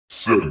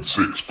7,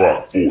 6,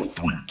 5, 4,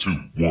 3, 2,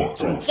 1. You'll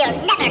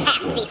never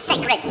have the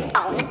sacred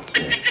stone.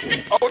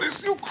 Oh,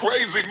 this you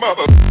crazy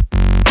mother.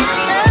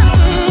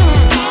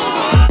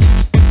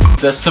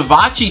 The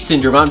Savachi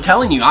syndrome, I'm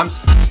telling you, I'm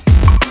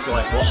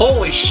like, well,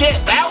 holy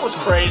shit, that was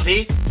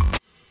crazy.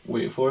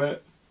 Wait for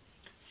it.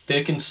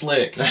 Thick and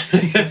slick.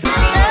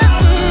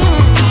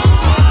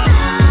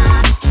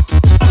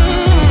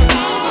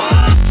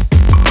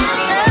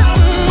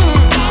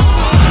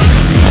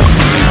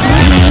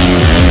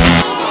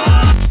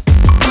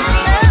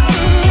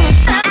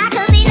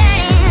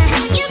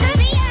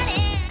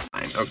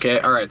 Okay,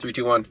 all right, 3,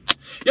 2, 1.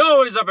 Yo,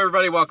 what is up,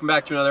 everybody? Welcome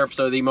back to another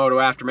episode of the Moto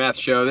Aftermath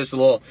Show. This is a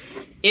little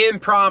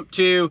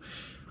impromptu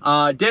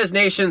Des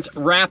Nations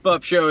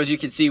wrap-up show. As you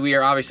can see, we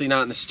are obviously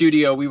not in the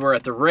studio. We were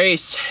at the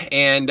race,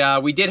 and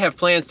we did have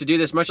plans to do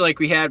this, much like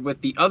we had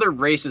with the other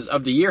races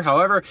of the year.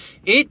 However,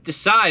 it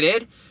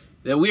decided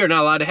that we are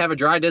not allowed to have a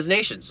dry Des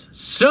Nations.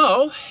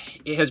 So,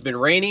 it has been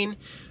raining.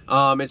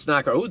 It's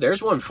not going... Oh,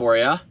 there's one for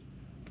you.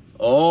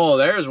 Oh,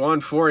 there's one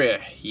for you.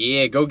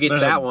 Yeah, go get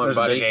that one,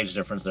 buddy. There's a big age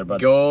difference there,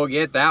 buddy. Go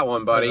get that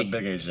one, buddy. There's a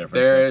big age difference.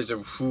 There's a...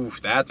 Whew,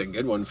 that's a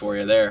good one for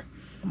you there.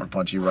 I'm gonna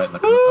punch you right in the.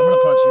 I'm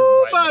gonna punch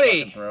you right buddy. in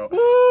the fucking throat.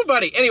 Woo,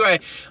 buddy. Anyway,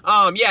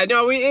 yeah,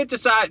 no,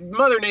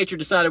 Mother Nature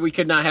decided we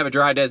could not have a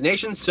dry Des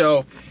Nations,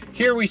 so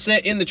here we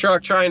sit in the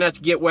truck, trying not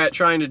to get wet,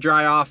 trying to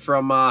dry off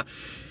from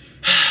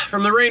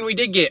the rain we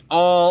did get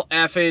all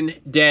effing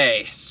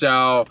day.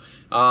 So,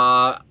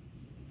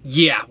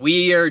 yeah,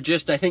 we are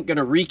just, I think,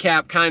 gonna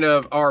recap kind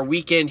of our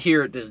weekend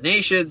here at Des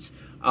Nations.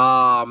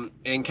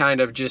 And kind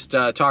of just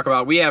talk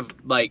about, we have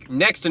like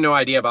next to no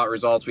idea about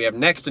results. We have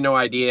next to no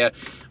idea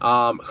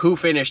who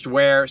finished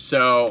where.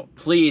 So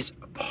please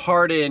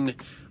pardon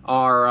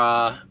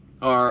our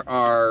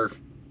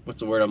what's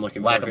the word I'm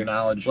looking for? Lack of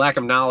knowledge. Lack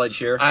of knowledge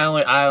here.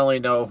 I only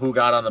know who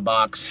got on the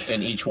box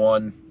in each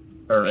one,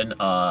 or in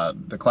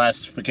the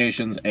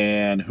classifications,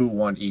 and who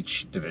won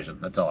each division.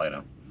 That's all I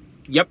know.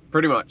 Yep,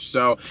 pretty much.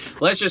 So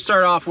let's just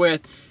start off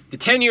with the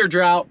 10-year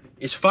drought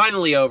is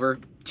finally over.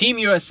 Team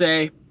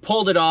USA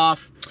pulled it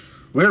off.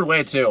 Weird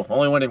way too.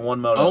 Only winning one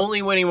moto.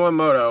 Only winning one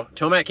moto.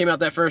 Tomac came out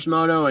that first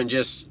moto and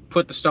just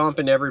put the stomp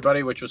into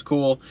everybody, which was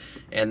cool.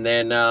 And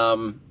then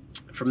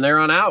from there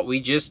on out, we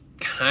just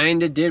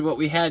kind of did what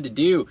we had to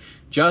do.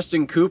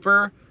 Justin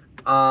Cooper.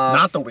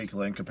 Not the weak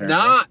link, apparently.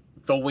 Not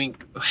the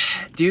wink.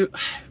 Dude,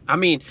 I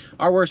mean,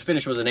 our worst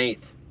finish was an 8th,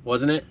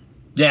 wasn't it?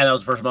 Yeah, that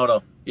was the first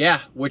moto.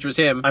 Yeah, which was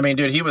him. I mean,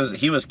 dude, he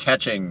was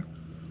catching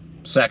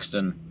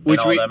Sexton and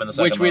all them in the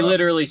second which we moto.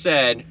 literally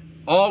said,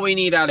 all we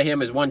need out of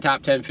him is one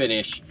top 10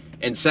 finish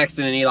and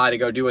Sexton and Eli to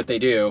go do what they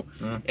do,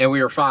 and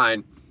we were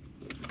fine.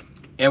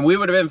 And we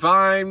would have been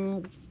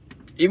fine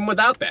even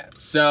without that.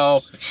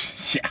 So,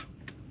 yeah.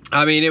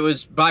 I mean, it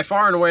was by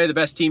far and away the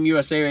best Team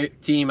USA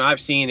team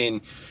I've seen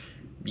in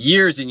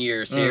years and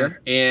years here.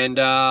 And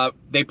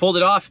they pulled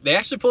it off. They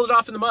actually pulled it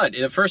off in the mud.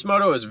 The first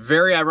moto was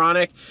very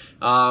ironic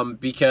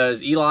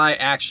because Eli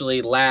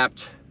actually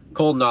lapped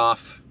Koldenhoff.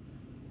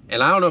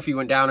 And I don't know if he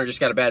went down or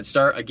just got a bad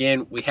start.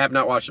 Again, we have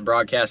not watched the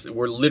broadcast.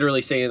 We're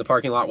literally sitting in the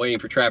parking lot waiting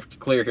for traffic to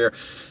clear here.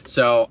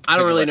 So I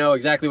don't really know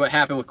exactly what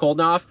happened with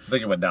Koldenhoff. I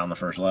think he went down the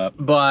first lap.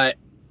 But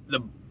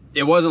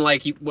it wasn't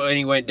like when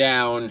he went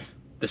down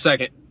his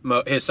second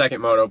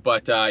moto.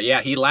 But yeah,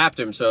 he lapped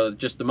him. So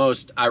just the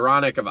most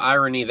ironic of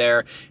irony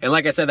there. And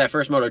like I said, that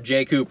first moto,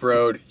 J. Coop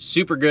rode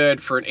super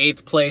good for an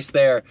 8th place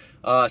there.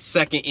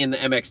 Second in the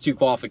MX2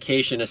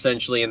 qualification,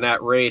 essentially, in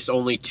that race,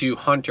 only to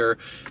Hunter.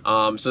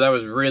 So that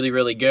was really,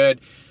 really good.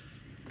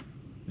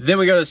 Then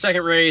we go to the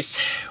second race.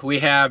 We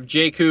have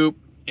J. Coop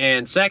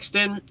and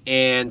Sexton.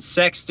 And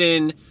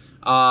Sexton,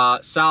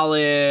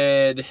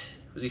 solid...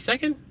 Was he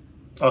second?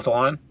 Off the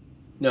line?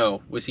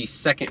 No. Was he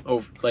second?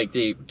 Oh, like, did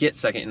he get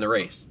second in the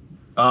race?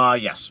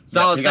 Yes.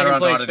 Solid Yep, second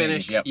place Guadagnini.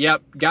 finish.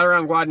 Yep. Got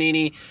around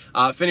Guadagnini.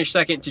 Finished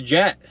second to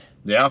Jet.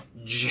 Yeah.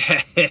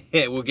 Jet.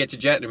 We'll get to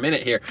Jet in a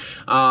minute here.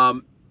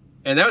 And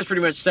that was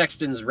pretty much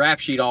Sexton's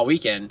rap sheet all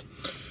weekend.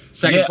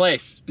 Second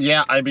place.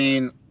 Yeah, I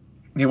mean,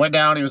 he went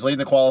down, he was leading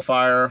the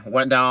qualifier,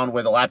 went down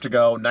with a lap to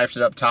go, knifed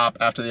it up top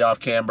after the off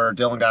camber.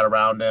 Dylan got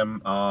around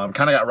him. Kind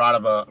of got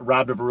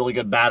robbed of a really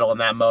good battle in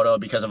that moto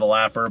because of a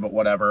lapper, but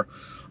whatever.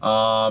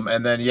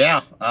 And then,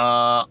 yeah,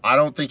 I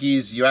don't think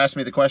you asked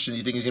me the question, do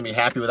you think he's going to be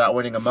happy without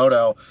winning a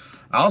moto?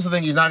 I also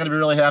think he's not going to be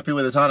really happy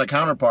with his Honda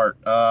counterpart.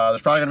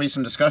 There's probably going to be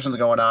some discussions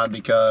going on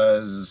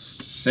because,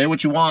 say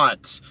what you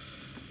want,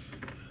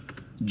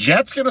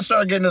 Jet's going to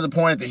start getting to the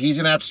point that he's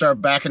going to have to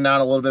start backing down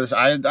a little bit.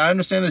 I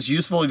understand this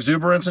youthful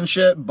exuberance and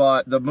shit,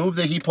 but the move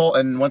that he pulled,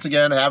 and once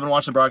again, I haven't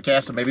watched the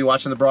broadcast, so maybe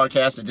watching the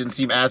broadcast, it didn't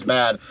seem as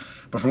bad.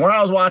 But from where I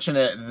was watching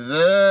it,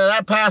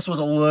 that pass was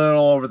a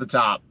little over the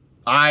top.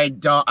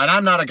 And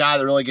I'm not a guy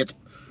that really gets,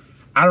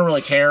 I don't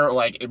really care,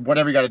 like,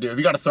 whatever you got to do. If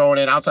you got to throw it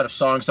in outside of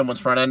sawing someone's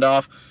front end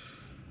off.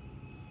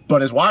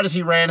 But as wide as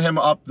he ran him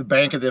up the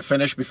bank of the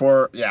finish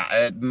before,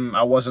 yeah,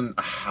 I wasn't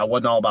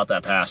all about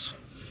that pass.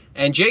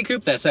 And Jay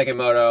Coop, that second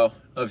moto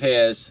of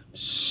his,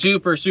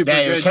 super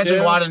Yeah, he was good catching too.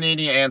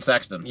 Guadagnini and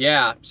Sexton.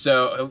 Yeah,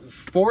 so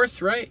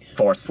fourth, right?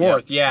 Fourth,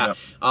 yeah. Yep.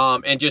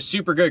 And just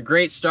super good,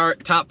 great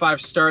start, top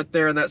 5 start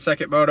there in that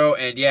second moto,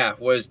 and yeah,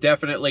 was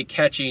definitely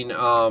catching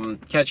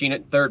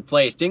at third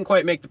place. Didn't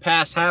quite make the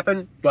pass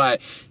happen, but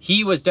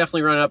he was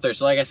definitely running up there.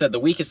 So like I said, the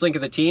weakest link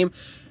of the team.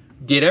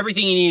 Did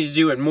everything he needed to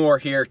do and more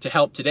here to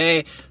help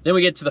today. Then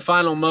we get to the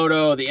final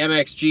moto, the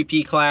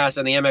MXGP class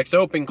and the MX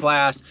Open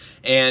class,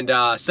 and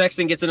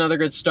Sexton gets another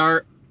good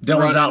start.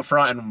 Dylan's out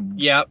front and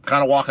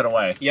kind of walking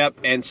away. Yep,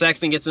 and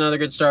Sexton gets another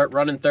good start,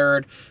 running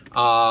third.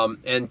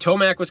 And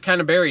Tomac was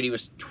kind of buried. He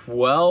was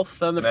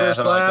 12th on the first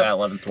something lap.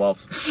 like that, 11th,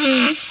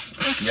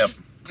 12th. Yep.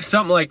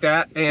 Something like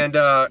that. And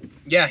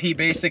yeah, he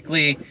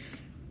basically,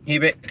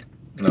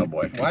 Oh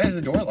boy. Why is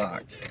the door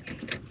locked?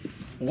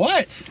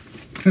 What?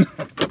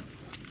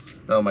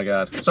 Oh my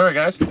God. Sorry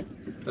guys.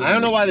 I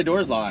don't know why the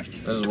door's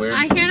locked. This is weird.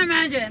 I can't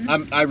imagine.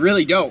 I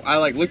really don't. I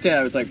like looked at it,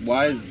 I was like,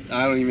 why is,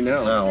 I don't even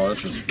know. Oh, well,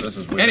 this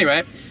is weird.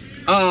 Anyway,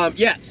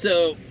 yeah,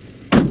 so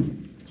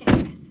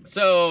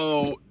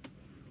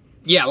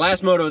yeah,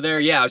 last moto there.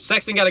 Yeah,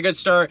 Sexton got a good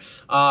start.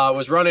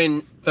 Was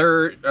running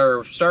third,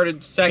 or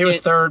started second. He was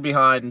third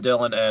behind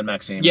Dylan and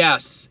Maxime.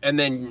 Yes, and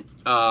then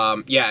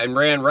yeah, and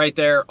ran right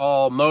there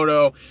all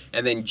moto,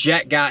 and then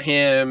Jet got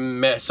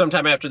him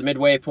sometime after the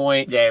midway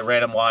point. Yeah, he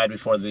ran him wide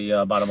before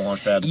the bottom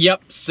launch pad.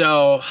 Yep.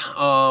 So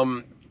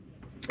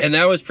and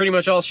that was pretty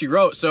much all she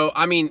wrote. So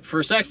I mean,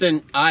 for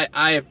Sexton,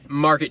 I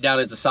mark it down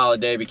as a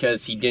solid day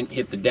because he didn't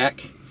hit the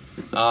deck.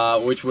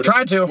 Which would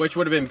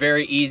have been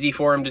very easy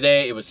for him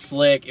today. It was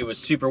slick. It was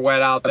super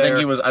wet out there. I think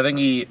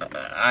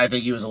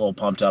he was a little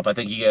pumped up. I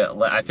think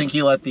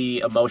he let the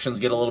emotions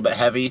get a little bit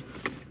heavy,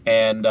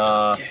 and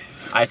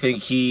I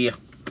think he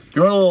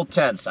went a little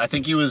tense. I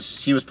think he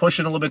was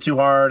pushing a little bit too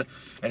hard,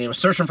 and he was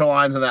searching for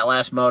lines in that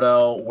last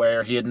moto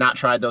where he had not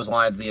tried those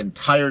lines the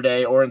entire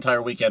day or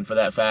entire weekend for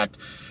that fact.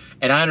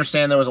 And I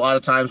understand there was a lot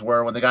of times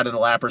where when they got into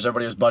lappers,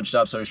 everybody was bunched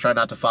up, so he was trying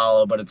not to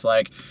follow, but it's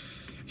like,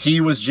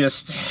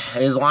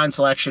 his line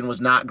selection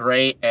was not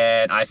great,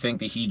 and I think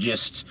that he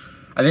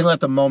let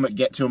the moment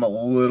get to him a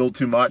little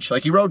too much.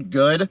 Like, he rode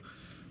good,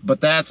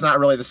 but that's not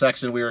really the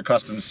Sexton we were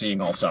accustomed to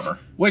seeing all summer.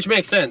 Which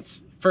makes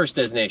sense. First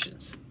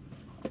Destinations.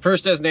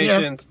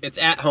 Yeah. It's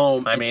at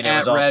home. I mean, it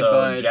was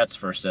also Jet's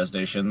first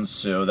Destinations,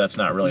 so that's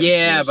not really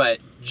Yeah, but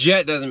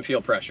Jet doesn't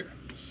feel pressure.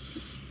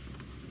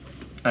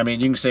 I mean,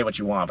 you can say what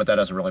you want, but that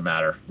doesn't really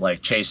matter.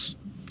 Like, Chase,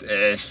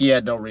 he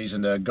had no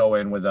reason to go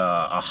in with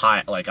a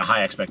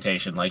high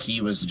expectation. Like, he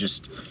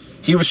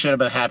should have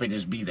been happy to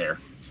just be there.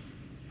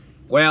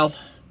 Well,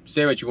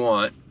 say what you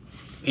want.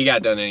 He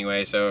got done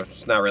anyway, so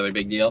it's not really a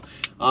big deal.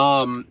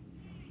 And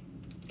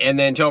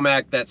then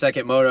Tomac, that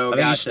second moto,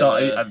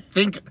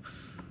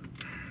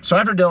 so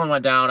after Dylan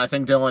went down, I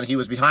think he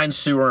was behind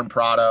Sewer and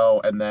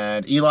Prado, and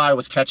then Eli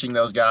was catching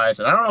those guys,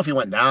 and I don't know if he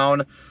went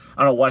down.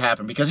 I don't know what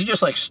happened, because he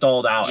just like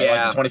stalled out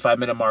at like the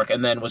 25-minute mark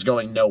and then was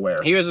going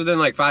nowhere. He was within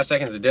like 5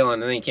 seconds of Dylan,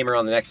 and then he came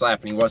around the next lap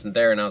and he wasn't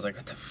there, and I was like,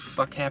 what the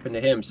fuck happened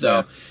to him?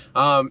 So,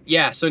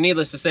 yeah, so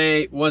needless to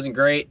say, wasn't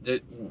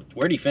great.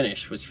 Where'd he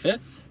finish? Was he 5th?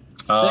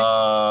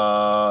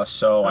 6th?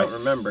 So I don't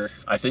remember.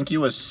 I think he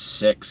was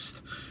 6th,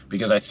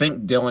 because I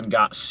think I don't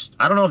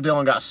know if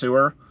Dylan got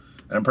Sewer,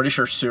 and I'm pretty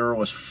sure Sewer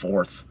was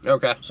 4th.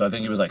 Okay. So I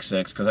think he was like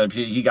 6th, because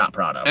he got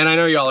Prado. And I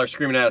know y'all are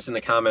screaming at us in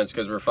the comments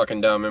because we're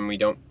fucking dumb and we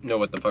don't know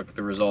what the fuck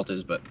the result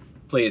is, but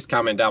please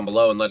comment down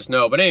below and let us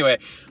know. But anyway,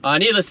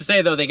 needless to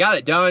say, though, they got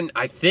it done.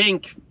 I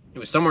think it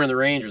was somewhere in the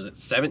range. Was it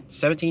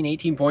 17,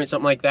 18 points,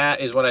 something like that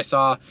is what I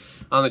saw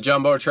on the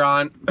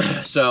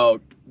Jumbotron.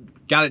 So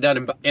got it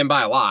done and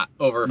by a lot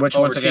over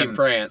Team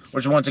France.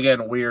 Which, once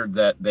again, weird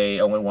that they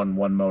only won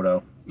one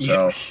moto.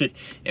 So. Yeah.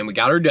 And we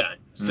got her done.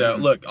 So,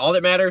 look, all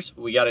that matters,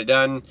 we got it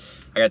done.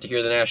 I got to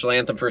hear the national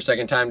anthem for a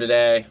second time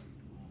today.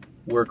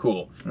 We're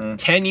cool.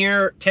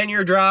 10-year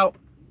drought,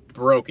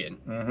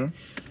 broken.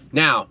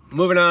 Now,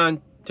 moving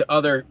on to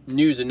other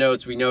news and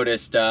notes we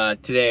noticed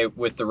today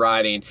with the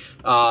riding.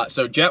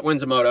 So, Jet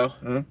wins a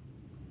moto.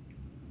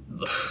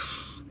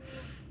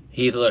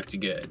 He looked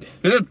good.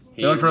 He did.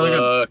 He looked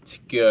really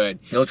good.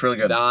 He looked really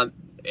good.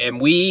 And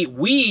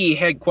we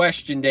had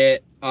questioned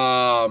it,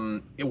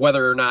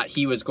 whether or not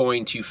he was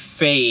going to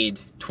fade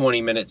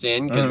 20 minutes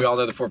in, because we all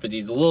know the 450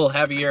 is a little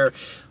heavier,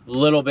 a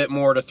little bit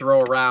more to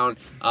throw around.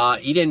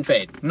 He didn't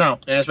fade. No.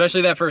 And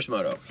especially that first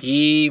moto.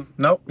 He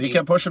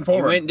kept pushing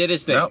forward. He went and did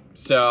his thing.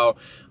 So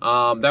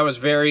that was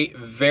very,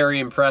 very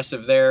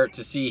impressive there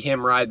to see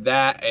him ride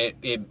that.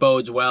 It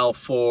bodes well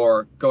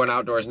for going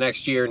outdoors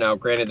next year. Now,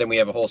 granted, then we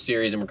have a whole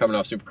series and we're coming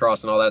off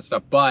Supercross and all that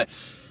stuff, but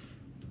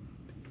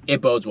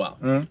it bodes well.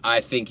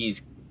 I think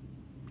he's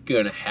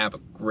going to have a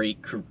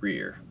great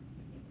career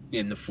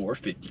in the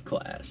 450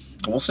 class.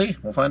 We'll see.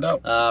 We'll find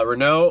out.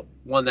 Renault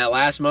won that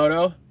last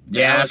moto.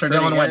 Yeah, after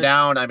Dylan went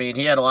down, I mean,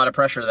 he had a lot of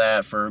pressure to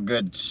that for a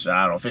good,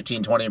 I don't know,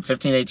 15,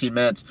 18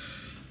 minutes.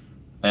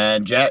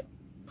 And Jet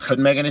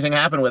couldn't make anything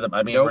happen with him.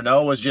 I mean, Nope.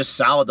 Renault was just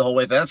solid the whole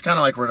way. That's kind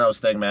of like Renault's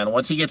thing, man.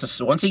 Once he gets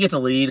a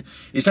lead,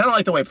 he's kind of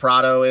like the way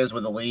Prado is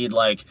with the lead.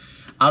 Like,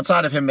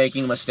 outside of him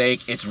making a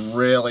mistake, it's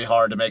really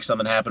hard to make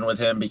something happen with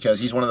him because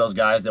he's one of those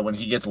guys that when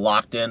he gets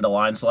locked into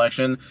line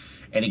selection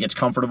and he gets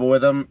comfortable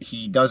with him,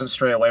 he doesn't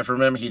stray away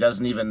from him. He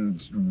doesn't even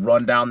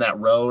run down that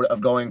road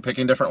of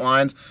picking different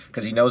lines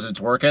because he knows it's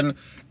working.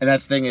 And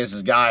that's the thing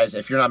is guys,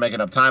 if you're not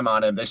making up time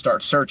on him, they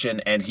start searching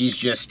and he's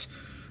just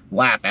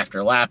lap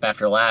after lap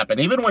after lap. And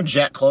even when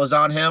Jet closed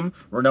on him,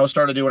 Renault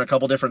started doing a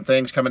couple different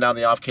things coming down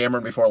the off camber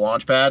and before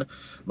launch pad.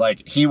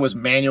 Like, he was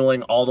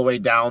manualing all the way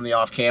down the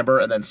off camber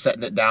and then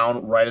setting it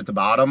down right at the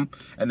bottom.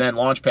 And then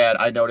launch pad,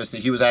 I noticed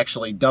that he was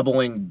actually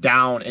doubling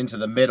down into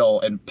the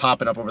middle and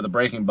popping up over the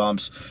braking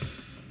bumps.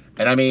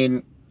 And I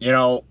mean, you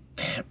know,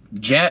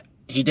 Jet,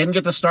 he didn't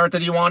get the start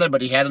that he wanted,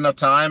 but he had enough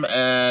time.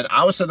 And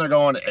I was sitting there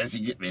going, is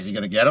he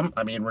going to get him?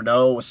 I mean,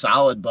 Renault was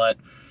solid, but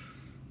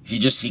he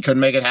couldn't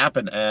make it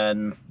happen.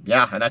 And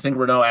yeah, and I think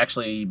Renault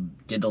actually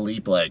did the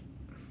leap like,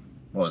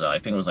 what was it? I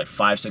think it was like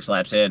 5-6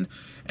 laps in.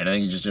 And I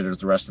think he just did it with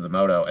the rest of the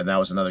moto. And that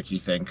was another key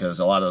thing because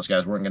a lot of those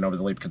guys weren't getting over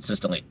the leap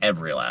consistently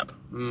every lap.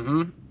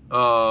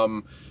 Mm-hmm.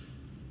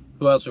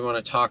 Who else we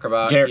want to talk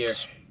about Geerts. here?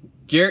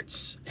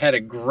 Geerts had a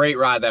great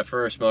ride that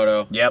first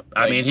moto. Yep.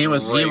 I mean, he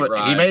great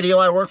ride. made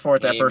Eli work for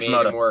it that He first made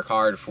moto. him work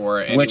hard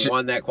for it, and he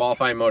won that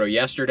qualifying moto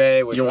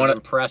yesterday, which was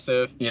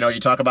impressive. You know,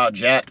 you talk about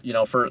Jet. You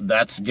know,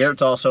 that's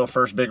Geert's also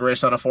first big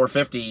race on a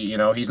 450. You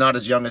know, he's not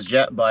as young as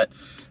Jet, but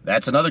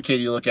that's another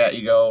kid you look at.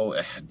 You go,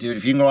 dude,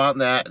 if you can go out in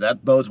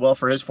that bodes well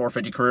for his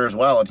 450 career as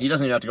well. And he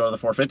doesn't even have to go to the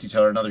 450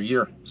 till another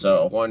year.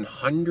 So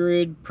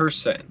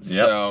 100%.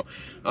 Yep. So,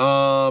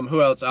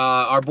 who else?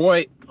 Our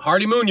boy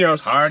Hardy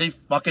Munoz. Hardy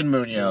fucking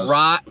Munoz.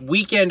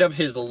 Weekend of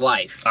his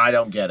life. I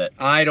don't get it.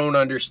 I don't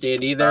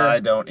understand either. I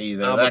don't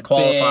either. I'm that a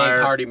qualifier.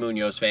 big Hardy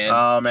Munoz fan.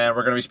 Oh man,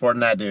 we're gonna be sporting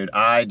that dude.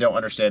 I don't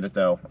understand it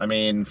though. I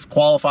mean,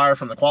 qualifier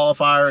from the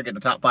qualifier, getting a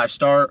top 5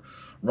 start,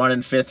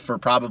 running 5th for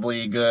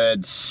probably a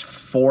good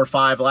 4 or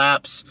 5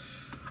 laps.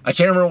 I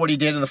can't remember what he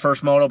did in the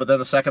first moto, but then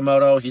the second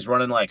moto, he's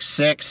running like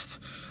 6th.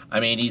 I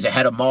mean, he's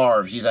ahead of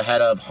Marv, he's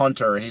ahead of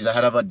Hunter, he's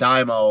ahead of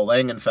Adamo,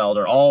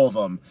 Langenfelder, all of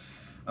them.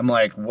 I'm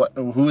like, what?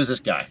 Who is this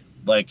guy?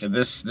 Like,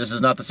 this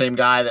is not the same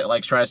guy that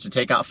like tries to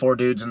take out 4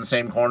 dudes in the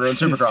same corner in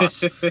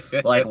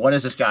Supercross. Like, what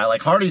is this guy?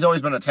 Like, Hardy's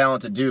always been a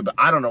talented dude, but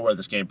I don't know where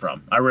this came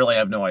from. I really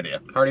have no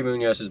idea. Hardy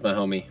Munoz is my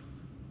homie.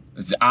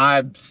 That's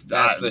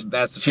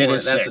the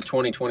sick.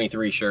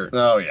 2023 shirt.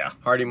 Oh yeah.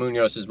 Hardy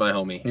Munoz is my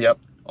homie. Yep.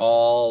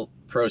 All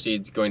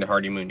proceeds going to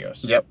Hardy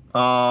Munoz. Yep.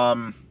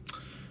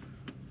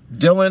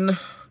 Dylan,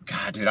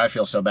 God, dude, I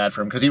feel so bad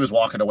for him because he was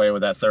walking away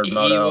with that third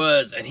moto. He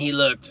was, and he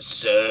looked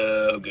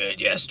so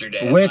good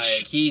yesterday.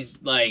 Which he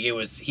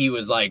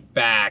was like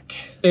back.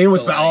 It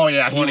was like oh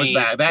yeah, he was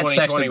back. That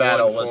Sexton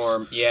battle was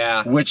form.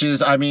 Yeah. Which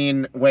is, I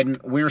mean, when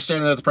we were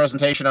standing there at the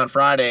presentation on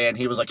Friday, and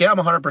he was like, "Yeah, I'm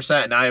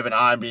 100%." And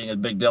I'm being a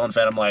big Dylan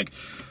fan. I'm like,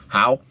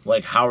 how?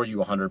 Like, how are you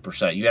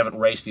 100%? You haven't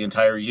raced the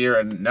entire year,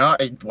 and no,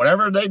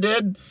 whatever they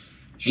did.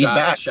 He's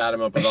back. Shot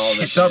him up with all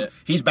the shit.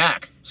 He's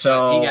back.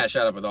 So he got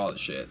shot up with all the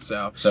shit.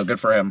 So good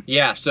for him.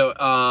 Yeah. So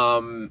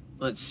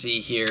let's see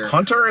here.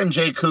 Hunter and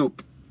Jay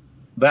Coop.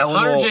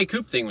 Hunter Jay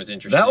Coop thing was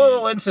interesting. That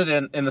little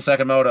incident in the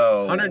second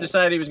moto. Hunter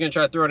decided he was going to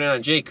try to throw it in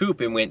on Jay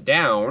Coop and went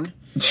down.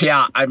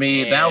 Yeah, I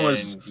mean, that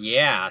was...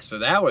 Yeah, so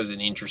that was an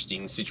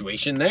interesting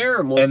situation there.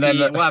 And we'll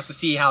have to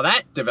see how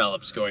that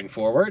develops going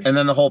forward. And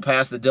then the whole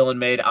pass that Dylan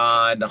made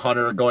on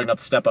Hunter going up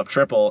the step-up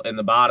triple in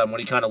the bottom when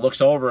he kind of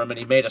looks over him and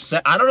he made a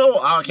set... I don't know.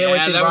 I can't wait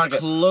to see that was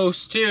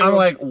close, too. I'm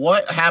like,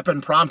 what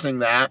happened prompting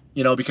that?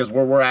 You know, because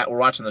we're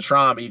watching the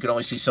Tron, but you can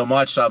only see so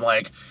much. So I'm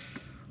like,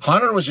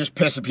 Hunter was just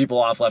pissing people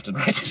off left and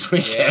right this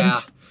weekend.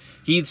 Yeah.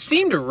 He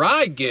seemed to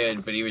ride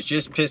good, but he was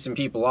just pissing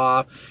people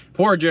off.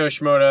 Poor Joe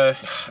Shimoda.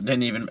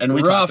 Didn't even... And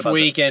we rough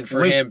weekend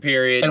for him,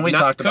 period. And we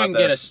talked about this.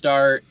 Couldn't get a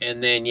start,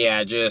 and then,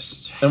 yeah,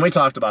 just... And we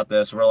talked about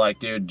this. We're like,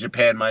 dude,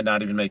 Japan might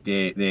not even make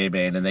the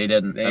A-Main, and they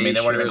didn't. I mean, they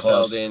weren't even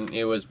close.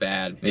 It was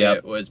bad. Yep.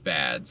 It was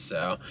bad,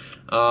 so...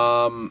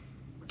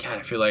 God,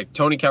 I feel like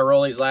Tony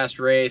Cairoli's last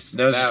race.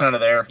 That was just kind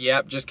of there.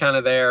 Yep, just kind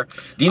of there.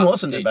 Dean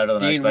Wilson did better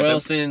than I expected. Dean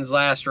Wilson's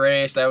last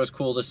race, that was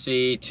cool to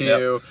see,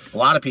 too. Yep. A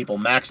lot of people.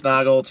 Max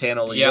Nagel,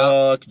 Tana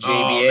Leuk, JBH.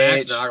 Oh,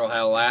 Max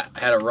Nagel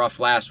had a rough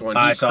last one.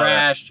 He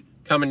crashed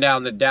coming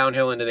down the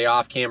downhill into the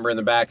off camber in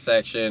the back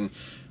section.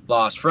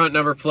 Lost front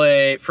number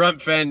plate,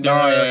 front fender.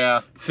 Oh,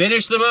 yeah.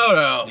 Finished the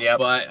moto. Yep.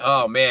 But,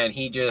 oh, man,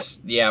 he just,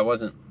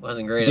 wasn't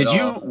great at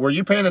all. Were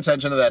you paying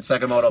attention to that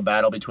second moto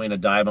battle between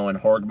Adamo and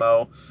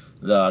Horgmo?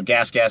 The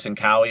Gas and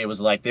Cowie, it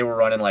was like they were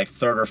running like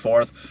 3rd or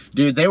 4th.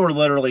 Dude, they were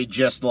literally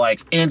just like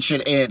inch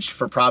and inch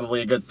for probably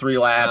a good 3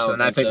 laps.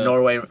 And I think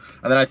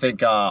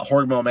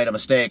Horgmo made a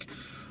mistake.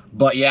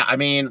 But yeah, I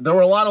mean, there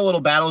were a lot of little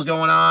battles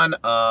going on.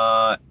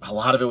 A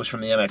lot of it was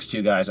from the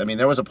MX2 guys. I mean,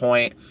 there was a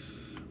point,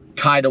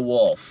 Kai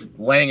DeWolf,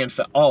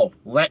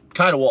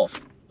 Kai DeWolf,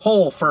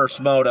 whole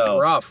first moto.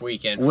 Rough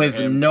weekend for with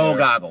him, no too.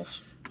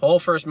 goggles. Whole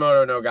first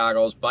moto, no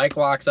goggles. Bike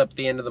locks up at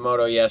the end of the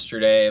moto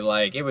yesterday.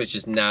 Like, it was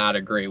just not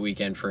a great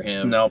weekend for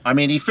him. No, I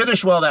mean, he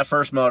finished well that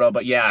first moto,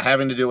 but yeah,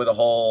 having to do with the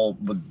whole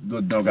with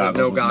no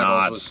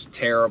goggles was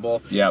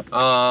terrible. Yep.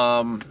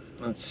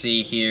 Let's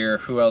see here.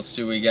 Who else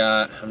do we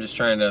got? I'm just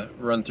trying to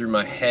run through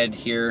my head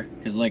here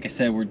because, like I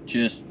said, we're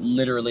just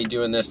literally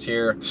doing this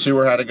here.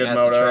 Sewer had a good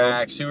moto. The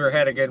track. Sewer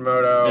had a good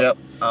moto. Yep.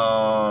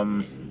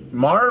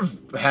 Marv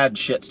had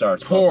shit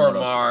starts. Poor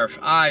Marv.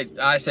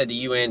 I said to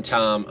you and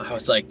Tom, I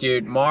was like,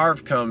 dude,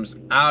 Marv comes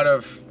out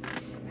of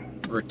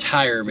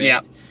retirement.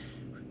 Yep.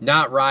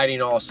 Not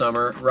riding all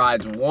summer,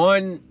 rides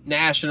one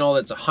national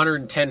that's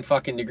 110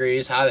 fucking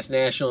degrees, hottest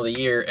national of the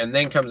year, and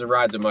then comes and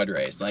rides a mud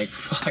race. Like,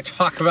 fuck,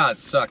 talk about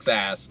sucks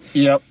ass.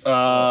 Yep.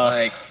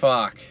 Like,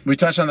 fuck. We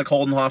touched on the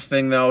Coldenhoff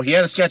thing, though. He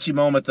had a sketchy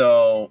moment,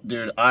 though.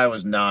 Dude, I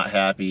was not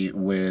happy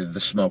with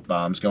the smoke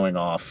bombs going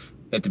off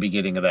at the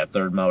beginning of that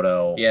third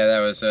moto. Yeah, that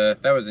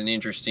was an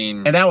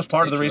interesting And that was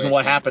part of the reason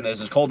what situation. happened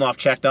is Coldenhoff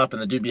checked up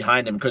and the dude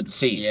behind him couldn't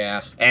see.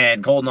 Yeah.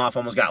 And Coldenhoff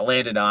almost got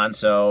landed on,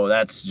 so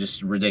that's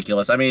just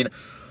ridiculous. I mean,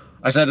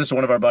 I said this to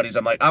one of our buddies.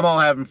 I'm like, I'm all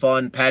having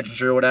fun,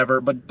 pageantry or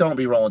whatever, but don't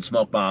be rolling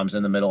smoke bombs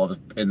in the middle of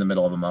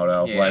a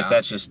moto. Yeah. Like,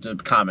 that's just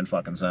common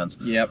fucking sense.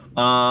 Yep.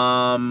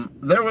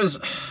 There was,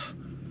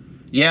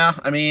 yeah,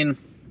 I mean,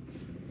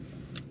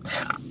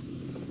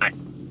 I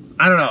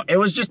don't know. It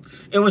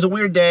was a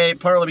weird day,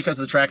 partly because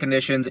of the track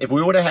conditions. If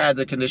we would have had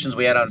the conditions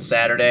we had on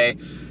Saturday,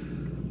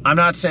 I'm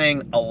not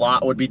saying a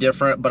lot would be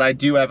different, but I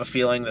do have a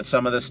feeling that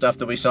some of the stuff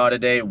that we saw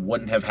today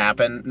wouldn't have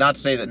happened. Not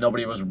to say that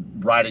nobody was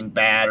riding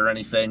bad or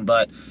anything,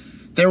 but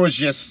there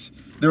was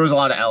a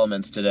lot of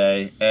elements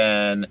today,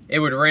 and it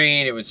would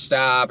rain, it would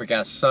stop, it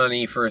got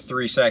sunny for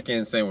 3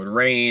 seconds, then it would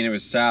rain, it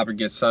would stop, it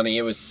get sunny.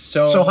 It was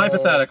so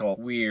hypothetical.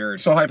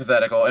 Weird. So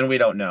hypothetical, and we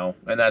don't know,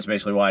 and that's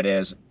basically why it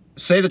is.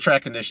 Say the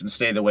track conditions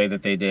stay the way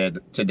that they did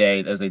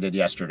today as they did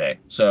yesterday.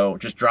 So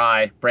just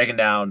dry, breaking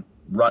down,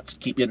 ruts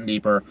keep getting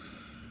deeper.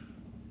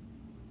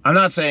 I'm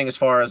not saying as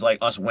far as like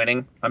us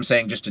winning. I'm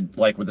saying just to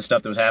like with the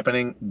stuff that was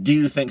happening, do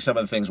you think some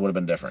of the things would have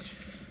been different?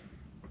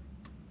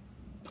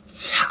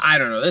 I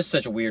don't know. This is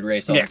such a weird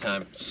race all the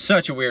time.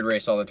 Such a weird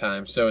race all the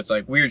time. So it's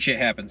like weird shit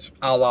happens.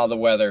 A la the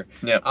weather.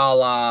 Yep. A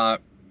la,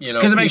 you know,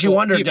 because it makes you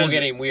wonder, people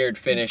getting weird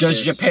finishes.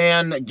 Does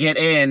Japan get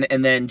in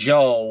and then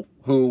Joe,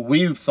 who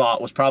we thought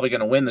was probably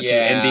going to win the two,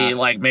 and be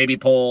like maybe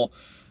pull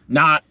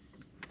not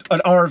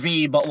an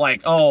RV, but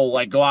like, oh,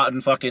 like go out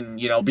and fucking,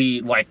 you know,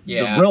 be like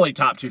the really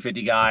top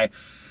 250 guy.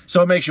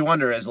 So it makes you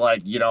wonder is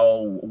like, you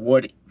know,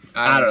 would,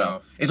 I don't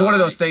know. It's one of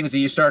those things that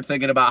you start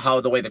thinking about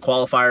how the way the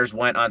qualifiers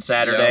went on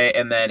Saturday,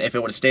 and then if it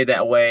would have stayed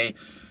that way,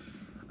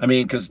 I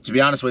mean, because to be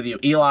honest with you,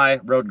 Eli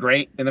rode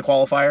great in the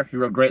qualifier. He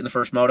rode great in the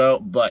first moto,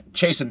 but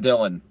Chase and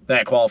Dylan,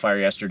 that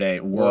qualifier yesterday,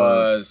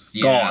 were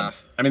gone.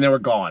 I mean, they were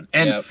gone.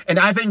 And and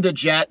I think the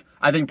Jet,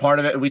 I think part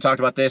of it, we talked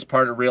about this,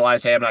 part of it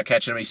realized, hey, I'm not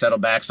catching him, he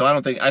settled back. So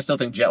I still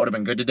think Jet would have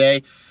been good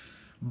today.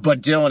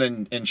 But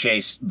Dylan and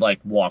Chase, like,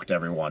 walked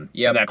everyone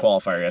in that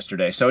qualifier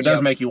yesterday. So it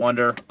does make you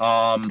wonder.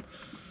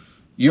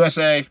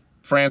 USA,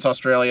 France,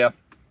 Australia.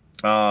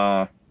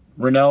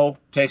 Renault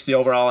takes the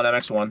overall in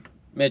MX1.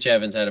 Mitch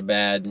Evans had a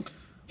bad...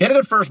 He had a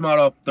good first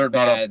moto, third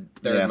moto.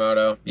 Third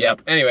moto.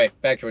 Yep. Anyway,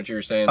 back to what you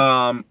were saying.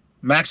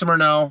 Maxim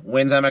Renault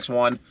wins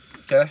MX1.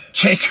 Okay.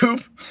 Jay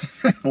Coop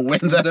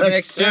wins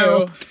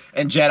MX2.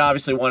 And Jet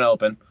obviously won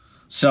Open.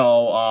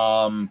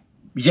 So,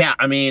 yeah,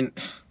 I mean...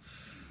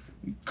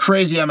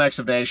 Crazy MX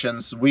of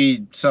Nations.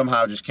 We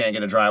somehow just can't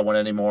get a dry one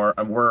anymore.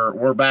 And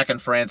we're back in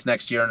France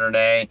next year in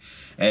Rennes,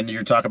 and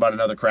you're talking about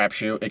another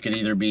crapshoot. It could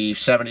either be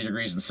 70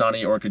 degrees and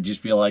sunny, or it could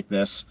just be like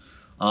this.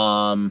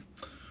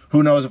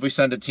 Who knows if we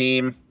send a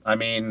team? I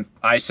mean,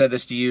 I said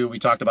this to you. We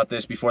talked about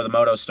this before the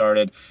moto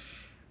started.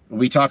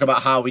 We talk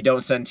about how we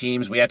don't send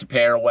teams. We have to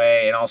pay our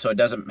way, and also it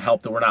doesn't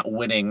help that we're not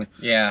winning.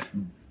 Yeah.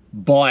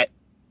 But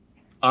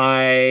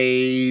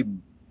I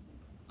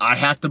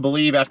have to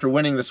believe after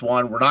winning this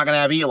one, we're not going to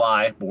have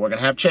Eli, but we're going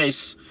to have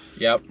Chase.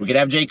 Yep. We could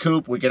have Jay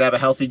Coop. We could have a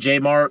healthy J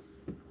Mart.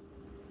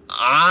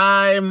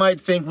 I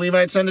might think we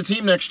might send a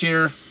team next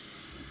year.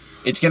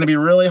 It's going to be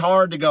really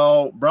hard to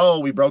go, bro,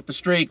 we broke the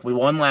streak. We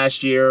won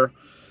last year.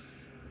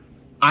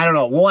 I don't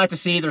know. We'll have to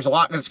see. There's a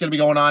lot that's going to be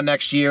going on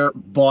next year,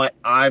 but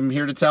I'm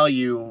here to tell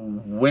you,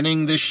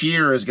 winning this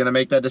year is going to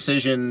make that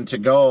decision to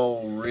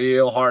go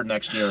real hard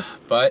next year.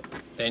 But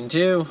then,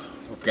 too,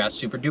 we've got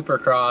Super Duper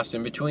Cross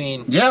in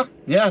between. Yeah,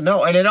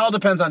 no, and it all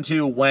depends on,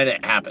 too, when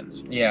it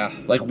happens. Yeah.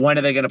 Like, when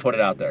are they going to put it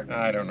out there?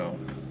 I don't know.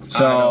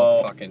 So, I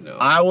don't fucking know.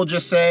 I will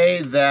just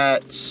say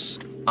that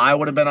I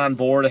would have been on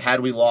board had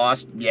we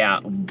lost.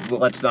 Yeah,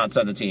 let's not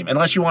send a team.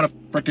 Unless you want to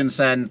freaking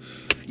send,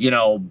 you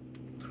know,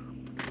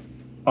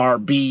 our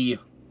B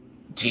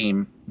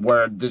team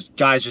where the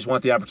guys just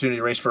want the opportunity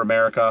to race for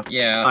America.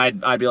 Yeah.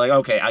 I'd be like,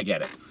 okay, I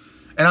get it.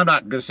 And I'm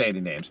not going to say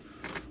any names.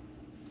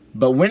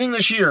 But winning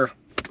this year,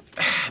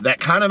 that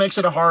kind of makes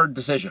it a hard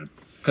decision.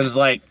 Because it's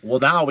like, well,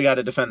 now we got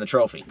to defend the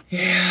trophy.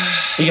 Yeah.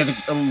 Because,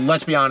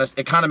 let's be honest,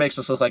 it kind of makes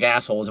us look like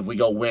assholes if we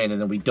go win and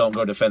then we don't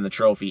go defend the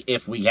trophy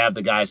if we have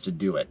the guys to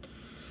do it.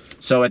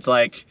 So it's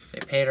like, They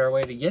paid our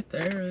way to get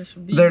there. This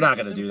would be. They're not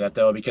going to do that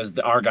though, because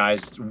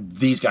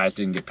these guys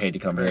didn't get paid to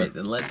come here. Right,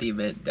 then let the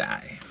event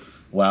die.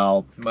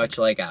 Well, Much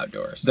like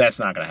outdoors. that's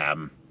not going to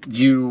happen.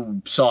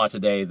 You saw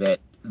today that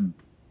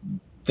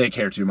they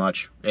care too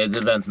much. The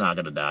event's not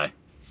going to die.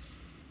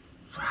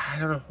 I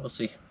don't know. We'll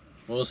see.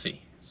 We'll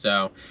see.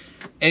 So,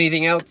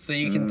 anything else that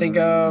you can think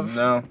of?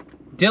 No.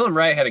 Dylan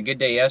Wright had a good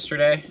day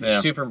yesterday.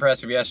 Yeah. Super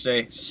impressive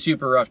yesterday.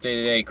 Super rough day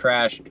today.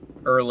 Crashed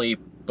early.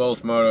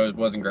 Both motos.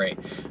 Wasn't great.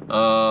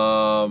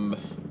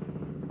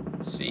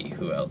 Let's see.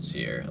 Who else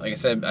here? Like I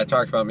said, I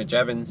talked about Mitch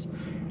Evans.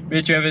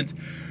 Mitch Evans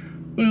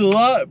was a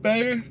lot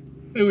better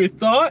than we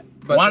thought.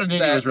 But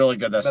Guadagnini was really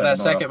good that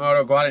second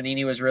moto.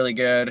 Guadagnini was really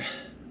good.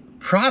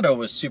 Prado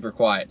was super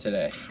quiet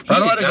today. He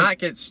Prado did not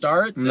get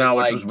starts. No,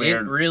 which and, was weird.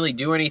 Didn't really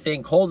do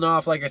anything. Holding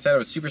off, like I said, I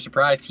was super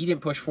surprised. He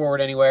didn't push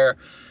forward anywhere.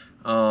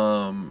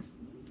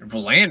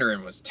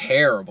 Valandrin was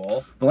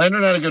terrible.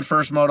 Valandrin had a good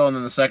first moto, and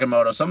then the second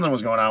moto, something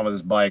was going on with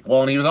his bike.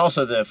 Well, and he was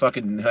also the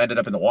fucking who ended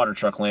up in the water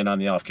truck lane on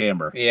the off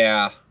camber.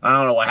 Yeah. I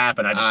don't know what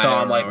happened. I just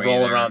saw him like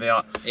rolling around the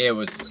off. It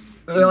was.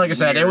 Like I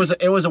said, weird.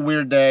 it was a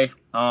weird day.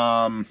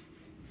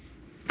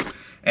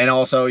 And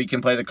also, you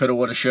can play the coulda,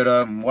 woulda,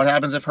 shoulda. What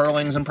happens if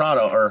Hurlings and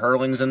Prado or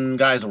Hurlings and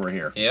Geisel were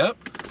here? Yep.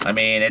 I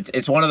mean,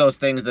 it's one of those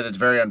things that it's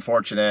very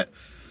unfortunate.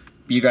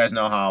 You guys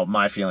know how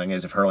my feeling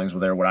is if Hurlings were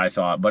there, what I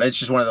thought. But it's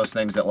just one of those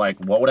things that, like,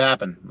 what would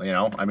happen? You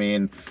know, I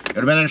mean, it would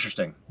have been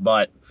interesting.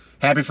 But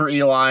happy for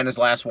Eli in his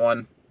last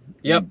one.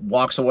 Yep. He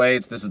walks away.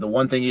 This is the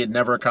one thing he had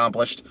never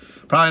accomplished.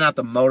 Probably not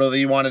the moto that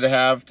you wanted to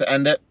have to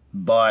end it,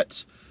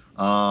 but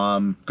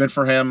good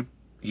for him.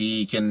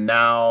 He can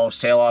now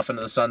sail off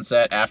into the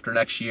sunset after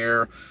next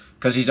year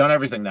because he's done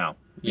everything now.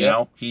 You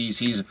know, he's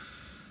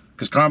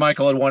because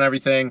Carmichael had won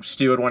everything,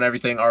 Stu had won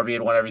everything, RV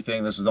had won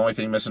everything. This was the only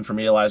thing missing from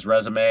Eli's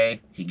resume.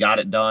 He got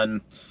it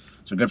done.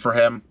 So good for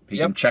him. He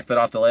can check that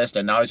off the list,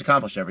 and now he's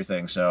accomplished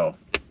everything. So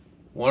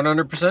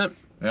 100%.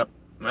 Yep.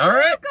 All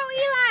right. Go,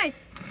 Eli!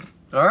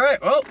 All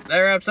right. Well, that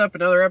wraps up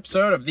another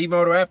episode of the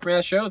Moto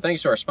Aftermath Show.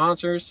 Thanks to our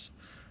sponsors.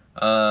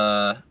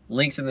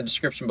 Links in the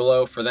description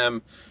below for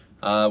them.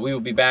 We will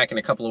be back in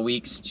a couple of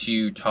weeks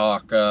to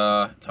talk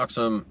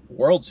some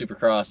World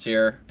Supercross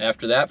here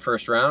after that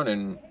first round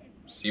and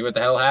see what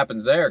the hell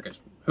happens there, because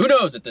who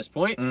knows at this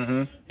point.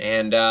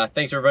 And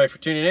thanks everybody for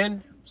tuning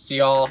in. See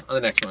y'all on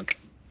the next one.